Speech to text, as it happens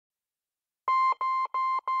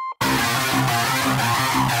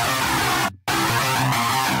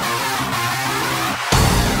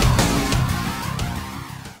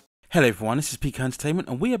Hello everyone, this is PK Entertainment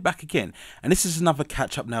and we are back again, and this is another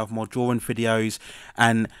catch up now of more drawing videos,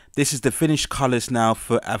 and this is the finished colours now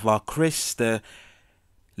for AVAR KRISS, the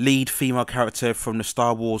lead female character from the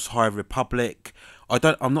Star Wars High Republic.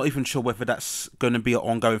 I'm not even sure whether that's going to be an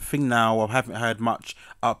ongoing thing now. I haven't heard much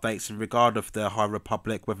updates in regard of the High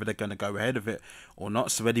Republic, whether they're going to go ahead of it or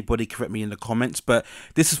not, so anybody correct me in the comments. But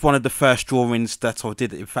this is one of the first drawings that I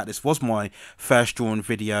did. In fact, this was my first drawing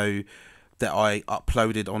video that I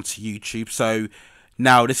uploaded onto YouTube. So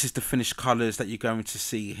now this is the finished colours that you're going to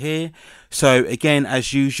see here. So again,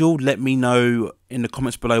 as usual, let me know in the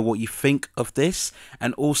comments below what you think of this,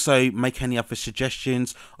 and also make any other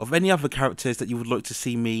suggestions of any other characters that you would like to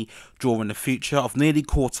see me draw in the future. I've nearly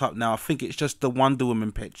caught up now. I think it's just the Wonder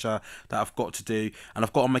Woman picture that I've got to do, and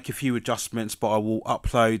I've got to make a few adjustments, but I will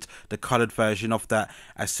upload the coloured version of that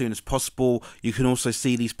as soon as possible. You can also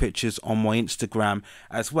see these pictures on my Instagram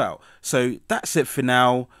as well. So that's it for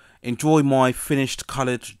now. Enjoy my finished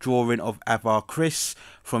coloured drawing of AVAR KRISS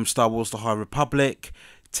from Star Wars The High Republic.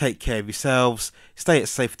 Take care of yourselves, stay at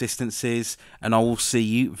safe distances, and I will see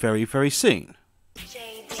you very, very soon.